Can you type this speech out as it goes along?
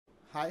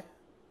Hi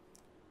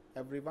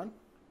everyone,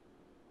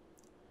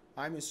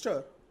 I am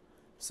Mr.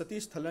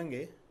 Satish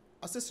Thalange,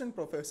 Assistant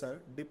Professor,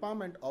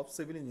 Department of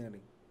Civil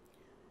Engineering,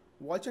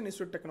 Walchand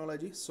Institute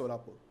Technology,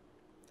 Solapur.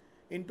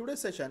 In today's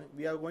session,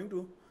 we are going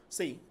to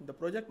see the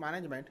project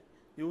management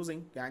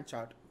using Gantt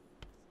chart.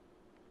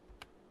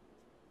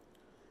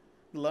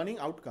 Learning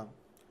outcome.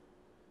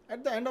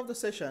 At the end of the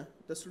session,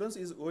 the students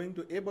is going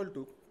to able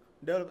to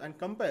develop and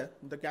compare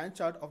the Gantt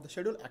chart of the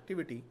scheduled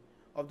activity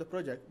of the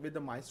project with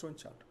the milestone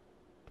chart.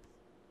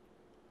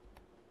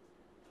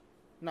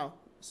 Now,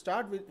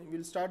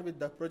 we'll start with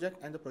the project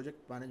and the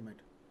project management.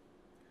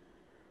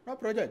 Now,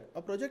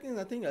 a project is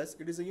nothing else.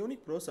 It is a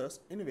unique process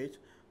in which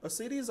a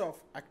series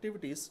of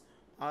activities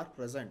are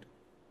present.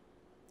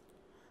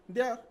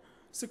 They are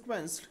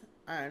sequenced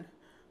and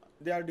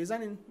they are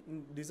designed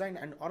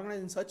and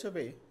organized in such a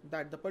way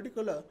that the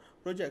particular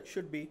project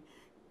should be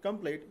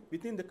complete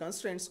within the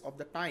constraints of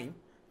the time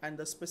and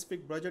the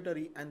specific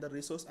budgetary and the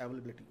resource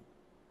availability.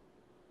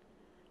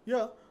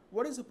 Here,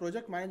 what is the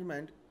project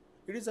management?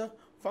 It is a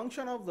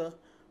function of the,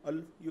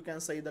 you can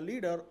say, the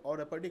leader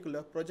or a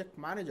particular project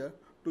manager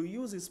to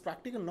use his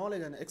practical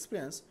knowledge and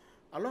experience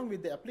along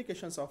with the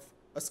applications of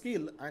a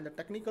skill and the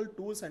technical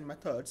tools and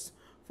methods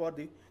for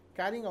the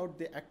carrying out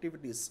the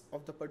activities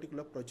of the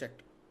particular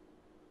project.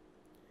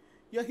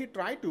 Here he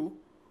tried to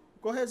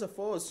cohese a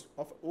force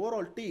of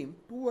overall team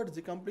towards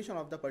the completion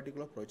of the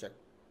particular project.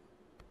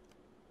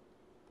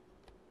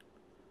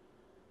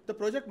 The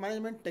project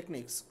management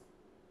techniques.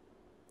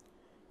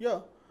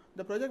 Here,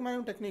 the project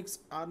management techniques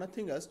are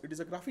nothing else, it is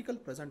a graphical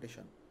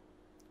presentation.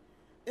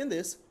 In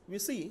this, we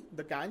see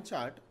the Gantt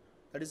chart,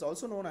 that is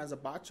also known as a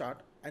bar chart,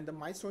 and the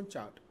milestone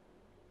chart.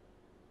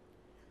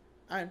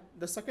 And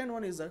the second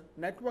one is a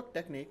network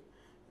technique,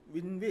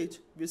 in which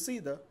we see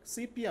the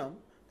CPM,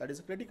 that is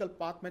a critical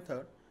path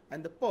method,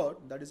 and the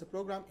PERT, that is a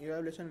program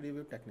evaluation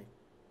review technique,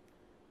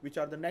 which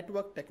are the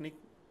network technique.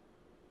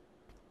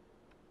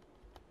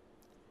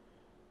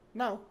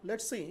 Now,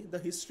 let's see the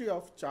history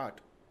of chart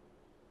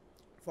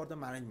for the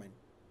management.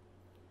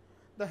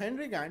 The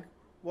Henry Gantt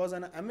was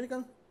an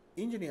American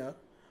engineer,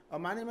 a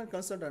management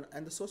consultant,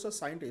 and the social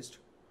scientist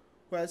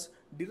who has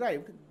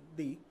derived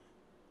a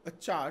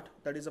chart,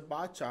 that is a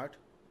bar chart.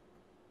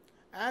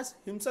 As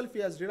himself he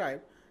has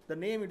derived the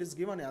name, it is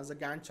given as a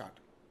Gantt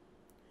chart.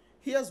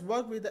 He has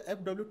worked with the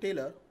F.W.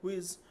 Taylor, who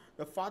is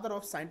the father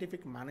of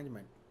scientific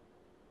management.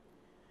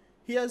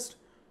 He has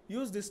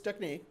used this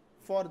technique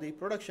for the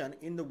production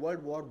in the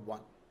World War I.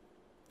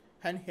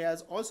 And he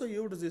has also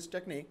used this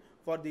technique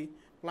for the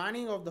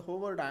planning of the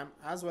Hoover Dam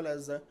as well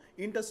as the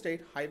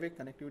interstate highway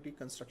connectivity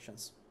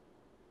constructions.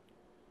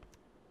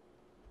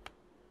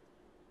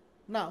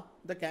 Now,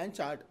 the Gantt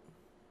chart.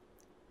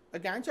 A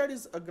Gantt chart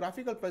is a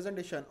graphical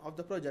presentation of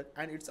the project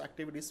and its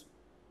activities.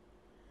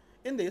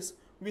 In this,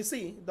 we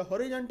see the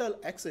horizontal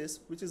axis,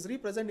 which is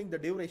representing the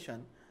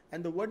duration,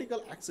 and the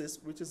vertical axis,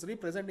 which is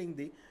representing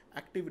the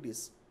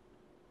activities.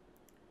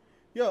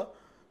 Here,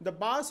 the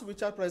bars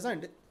which are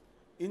present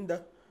in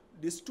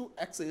these two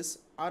axes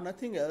are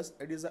nothing else,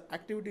 it is an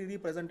activity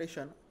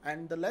representation,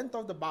 and the length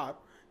of the bar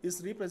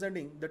is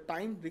representing the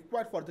time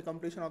required for the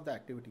completion of the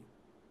activity.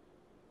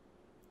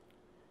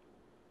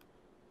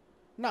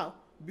 Now,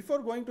 before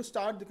going to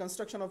start the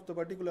construction of the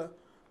particular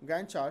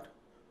Gantt chart,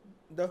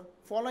 the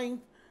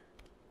following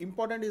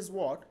important is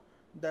what?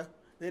 There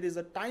is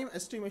a time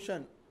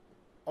estimation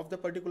of the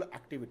particular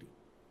activity.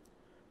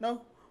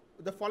 Now,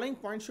 the following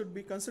points should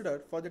be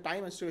considered for the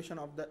time estimation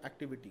of the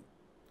activity,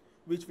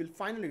 which will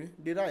finally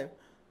derive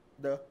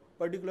the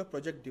particular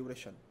project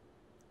duration.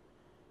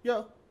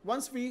 Here,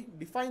 once we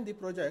define the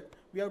project,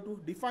 we have to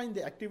define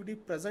the activity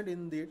present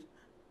in the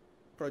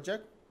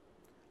project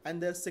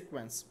and their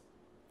sequence.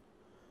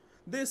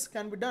 This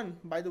can be done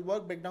by the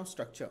work breakdown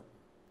structure.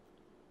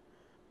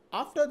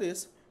 After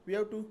this, we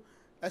have to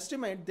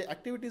estimate the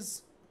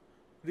activities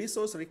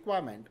resource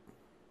requirement,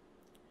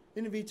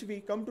 in which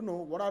we come to know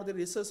what are the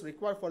resources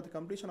required for the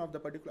completion of the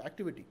particular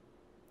activity,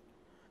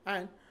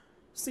 and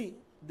see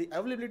the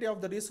availability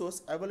of the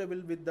resource available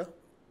with the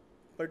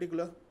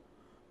particular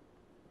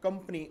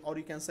company, or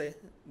you can say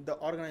the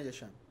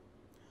organization.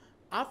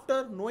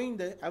 After knowing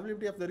the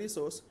availability of the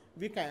resource,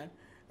 we can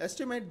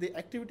estimate the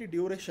activity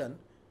duration.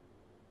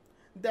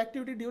 The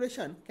activity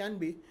duration can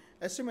be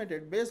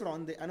estimated based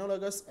on the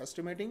analogous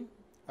estimating,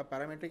 a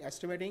parametric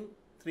estimating,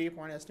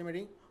 3-point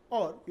estimating,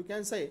 or you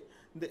can say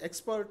the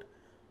expert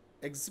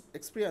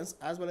experience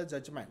as well as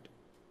judgment.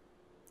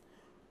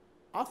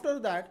 After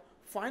that,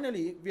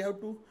 finally, we have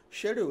to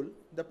schedule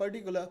the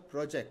particular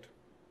project.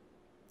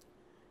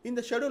 In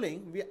the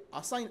scheduling, we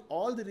assign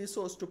all the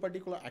resource to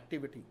particular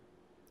activity.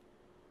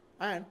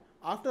 And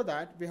after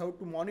that, we have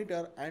to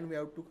monitor and we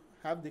have to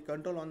have the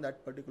control on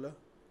that particular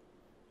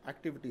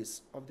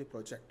activities of the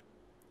project.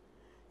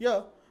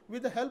 Here,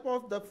 with the help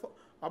of the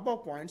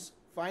above points,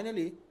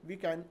 finally, we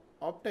can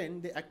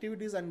obtain the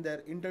activities and their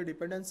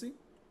interdependency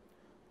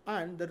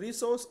and the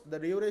resource, the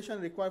duration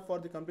required for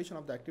the completion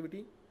of the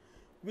activity,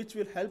 which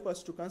will help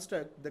us to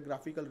construct the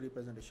graphical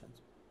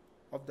representations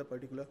of the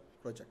particular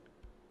project.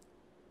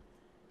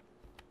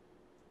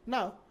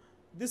 Now,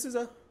 This is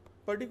a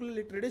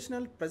particularly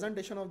traditional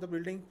presentation of the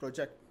building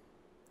project.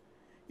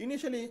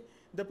 Initially,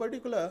 the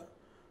particular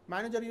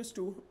manager used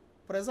to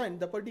present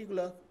the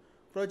particular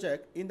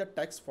project in the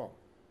text form.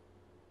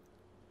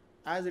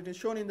 As it is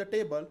shown in the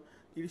table,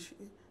 he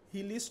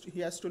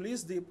has to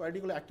list the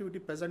particular activity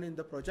present in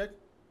the project,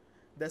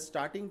 the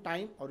starting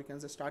time, or you can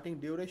say starting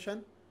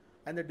duration,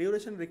 and the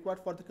duration required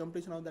for the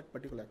completion of that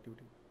particular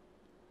activity.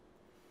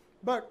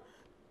 But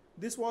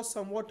this was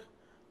somewhat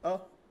a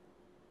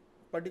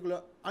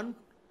particular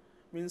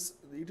means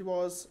it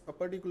was a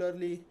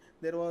particularly,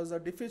 there was a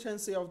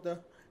deficiency of the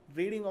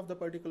reading of the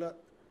particular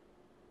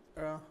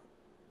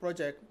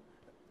project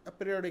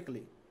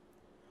periodically.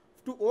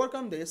 To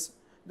overcome this,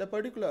 the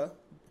particular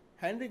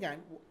Henry Gantt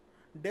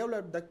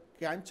developed the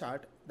Gantt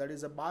chart, that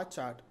is a bar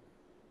chart,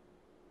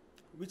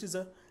 which is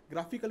a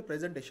graphical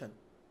presentation.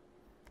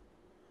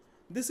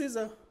 This is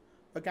a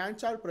Gantt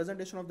chart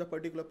presentation of the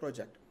particular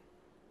project.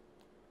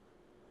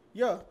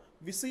 Here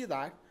we see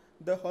that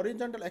the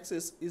horizontal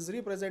axis is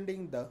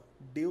representing the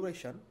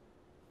duration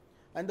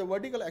and the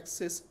vertical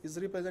axis is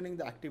representing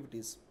the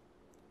activities.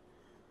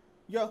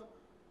 Here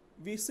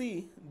we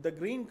see the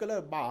green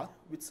color bar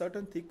with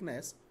certain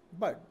thickness,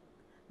 but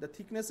the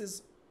thickness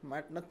is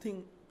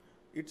nothing,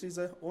 it is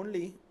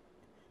only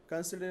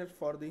considered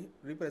for the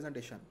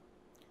representation.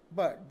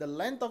 But the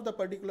length of the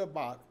particular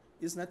bar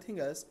is nothing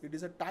else, it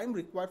is a time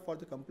required for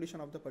the completion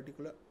of the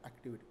particular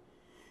activity.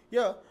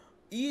 Here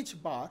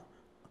each bar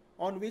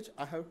on which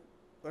I have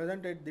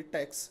presented the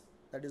text,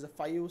 that is a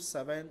 5,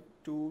 7,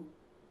 2,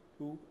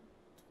 2.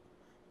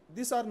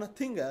 These are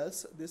nothing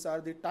else, these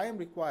are the time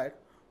required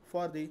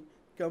for the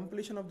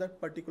completion of that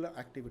particular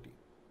activity.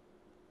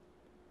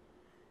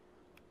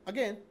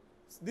 Again,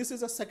 this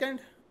is a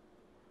second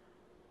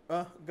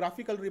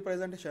graphical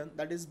representation,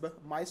 that is the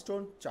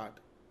milestone chart.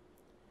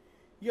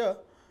 Here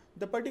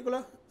the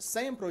particular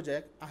same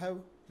project I have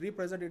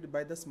represented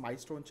by this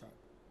milestone chart,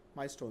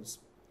 milestones.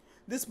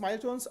 These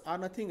milestones are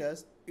nothing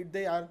else,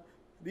 they are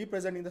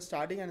representing the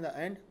starting and the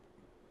end,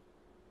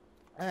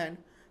 and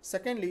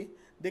secondly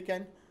they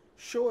can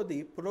show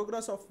the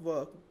progress of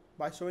work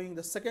by showing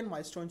the second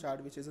milestone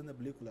chart, which is in the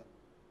blue color.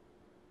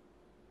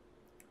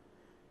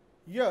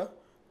 Here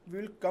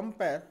we will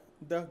compare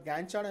the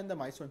Gantt chart and the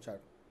milestone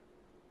chart.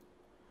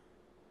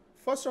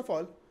 First of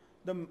all,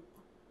 the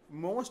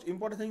most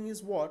important thing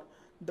is what?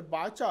 The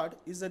bar chart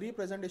is a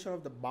representation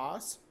of the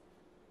bars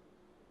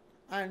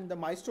and the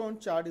milestone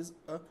chart is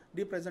a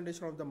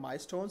representation of the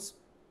milestones.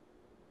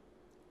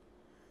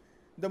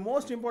 The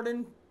most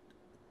important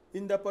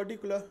in the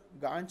particular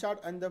Gantt chart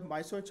and the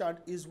milestone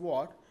chart is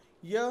what?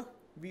 Here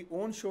we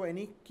won't show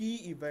any key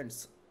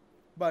events,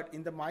 but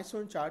in the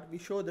milestone chart we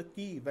show the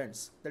key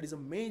events. That is a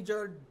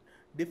major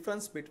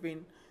difference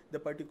between the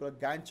particular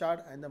Gantt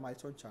chart and the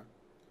milestone chart.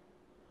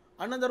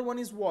 Another one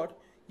is what?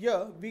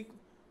 Here we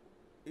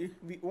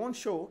won't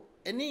show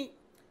any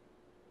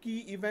key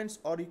events,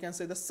 or you can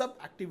say the sub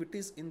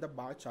activities in the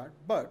bar chart,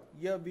 but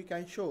here we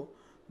can show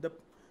the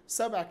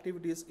sub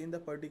activities in the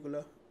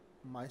particular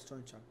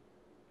milestone chart.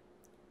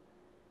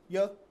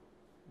 Here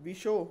we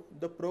show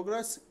the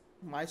progress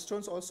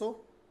milestones also,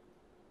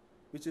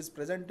 which is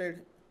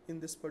presented in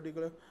this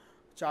particular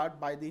chart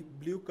by the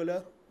blue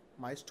color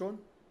milestone.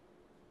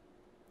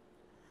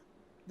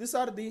 These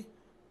are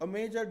a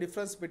major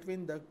difference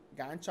between the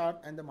Gantt chart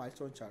and the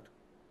milestone chart.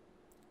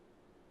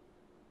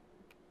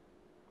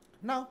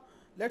 Now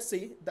let's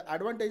see the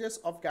advantages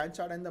of Gantt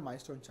chart and the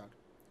milestone chart.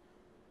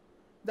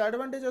 The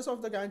advantages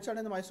of the Gantt chart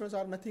and the milestones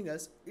are nothing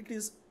else, it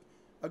is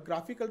a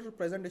graphical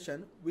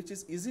representation which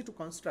is easy to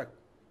construct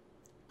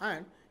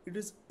and it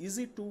is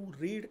easy to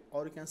read,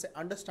 or you can say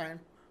understand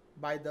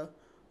by the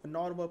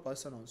normal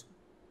person also.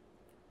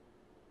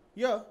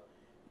 Here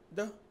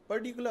the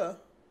particular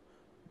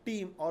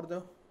team or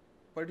the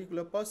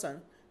particular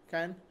person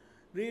can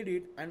read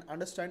it and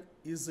understand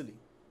easily.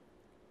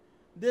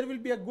 There will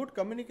be a good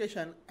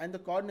communication and the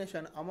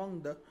coordination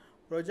among the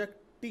project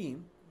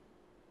team,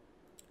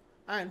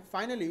 and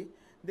finally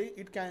they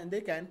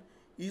can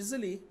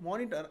easily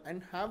monitor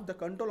and have the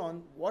control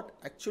on what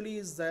actually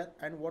is there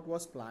and what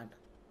was planned,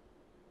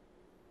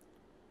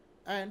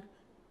 and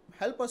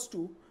help us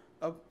to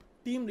a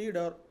team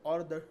leader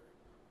or the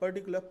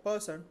particular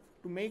person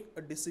to make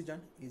a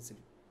decision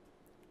easily.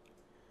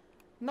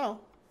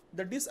 Now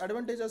the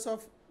disadvantages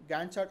of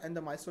Gantt chart and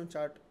the milestone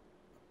chart.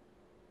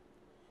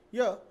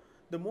 Here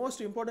the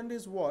most important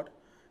is what?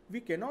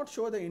 We cannot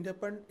show the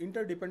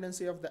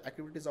interdependency of the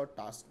activities or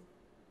tasks.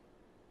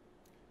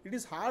 It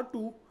is hard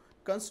to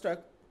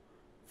construct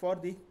for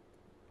the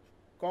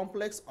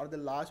complex or the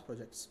large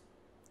projects.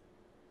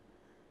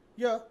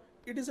 Here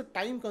it is a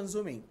time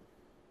consuming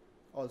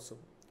also.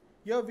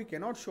 Here we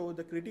cannot show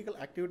the critical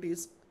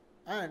activities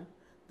and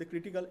the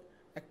critical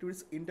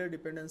activities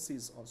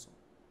interdependencies also.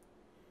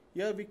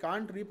 Here we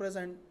can't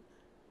represent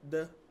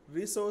the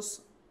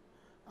resource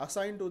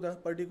assigned to the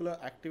particular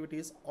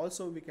activities,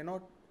 also we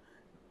cannot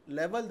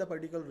level the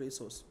particular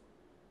resource.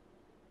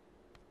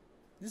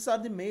 These are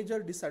the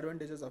major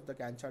disadvantages of the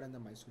Gantt chart and the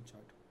milestone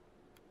chart.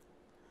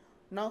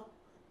 Now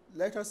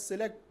let us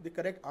select the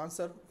correct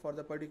answer for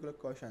the particular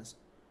questions.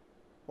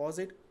 Pause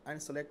it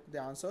and select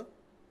the answer.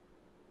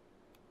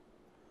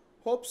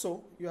 Hope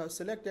so you have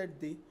selected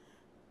the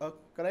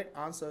correct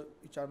answer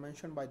which are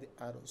mentioned by the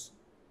arrows.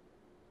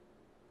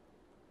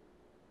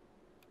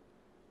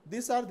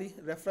 These are the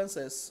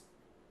references.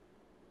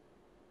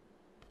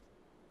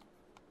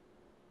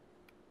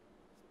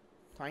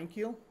 Thank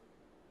you.